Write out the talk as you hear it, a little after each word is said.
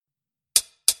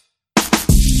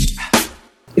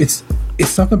It's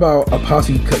something about a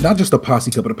posse cut, not just a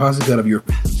posse cut, but a posse cut of your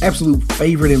absolute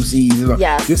favorite MCs.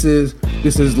 Yes. This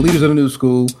is Leaders of the New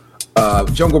School,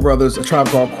 Jungle Brothers, A Tribe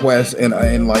Called Quest,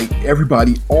 and like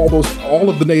everybody, all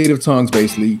of the native tongues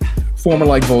basically forming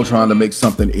like Voltron to make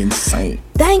something insane.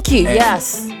 Thank you. And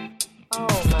yes. Oh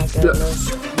my goodness.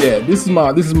 Yeah, this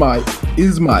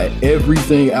is my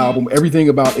everything album. Everything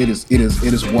about it is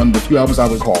one of the few albums I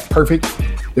would call perfect.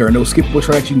 There are no skippable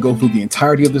tracks. You can go through the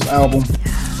entirety of this album,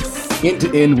 end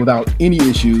to end, without any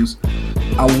issues.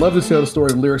 I love to tell the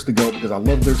story of Lyrics to Go because I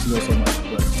love Lyrics to Go so much.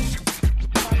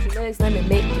 Let me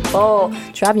make you fall,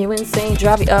 drive you insane,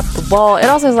 drive you up the wall. It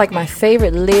also has like my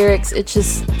favorite lyrics. It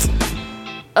just,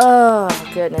 oh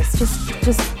goodness,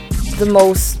 just the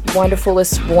most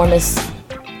wonderfulest, warmest,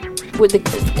 with the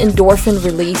endorphin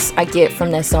release I get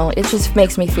from that song. It just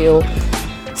makes me feel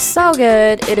so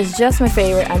good. It is just my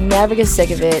favorite. I never get sick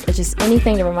of it. It's just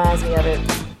anything that reminds me of it.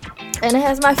 And it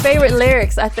has my favorite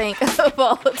lyrics, I think, of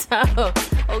all time.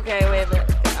 Okay, wait a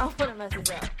minute. I want to mess this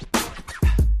up.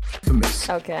 Infamous.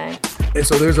 Okay. And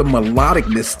so there's a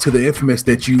melodicness to the Infamous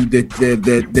that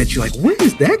you're like, where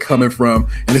is that coming from?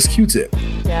 And it's Q-Tip.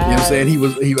 Yes. You know what I'm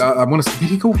saying? I want to. Did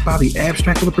he go by the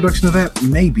abstract of the production of that?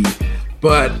 Maybe,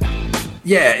 but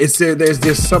yeah, it's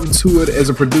there's something to it as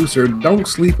a producer. Don't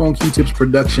sleep on Q-Tip's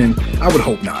production. I would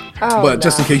hope not. Oh, but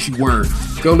just in case you were,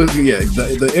 go listen. Yeah,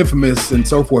 the Infamous and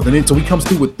so forth. And then so he comes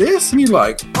through with this, and you're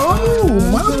like, oh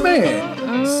my man.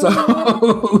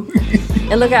 So.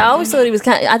 And look, I always thought he was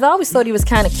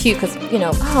kind of cute because, you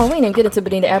know, we didn't get into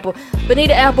Bonita Apple.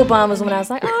 Bonita Applebum was when I was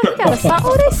like, oh, he got a song.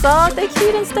 Oh, they soft, they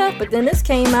cute and stuff. But then this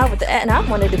came out with the and I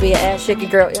wanted to be an ass shaking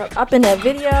girl. Up in that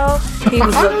video, he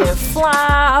was looking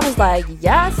fly. I was like,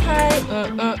 yes, hey.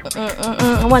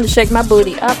 I wanted to shake my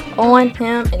booty up on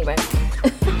him. Anyway,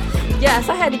 yes,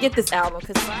 I had to get this album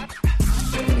because.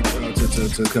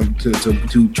 To come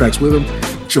to tracks with him,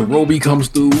 Jarobi comes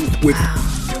through with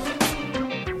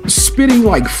spitting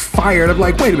like fire, and I'm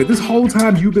like, wait a minute, this whole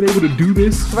time you've been able to do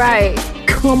this? Right.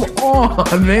 Come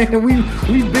on, man.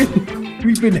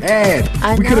 We've been had.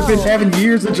 We could have been having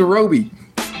years of Jarobi.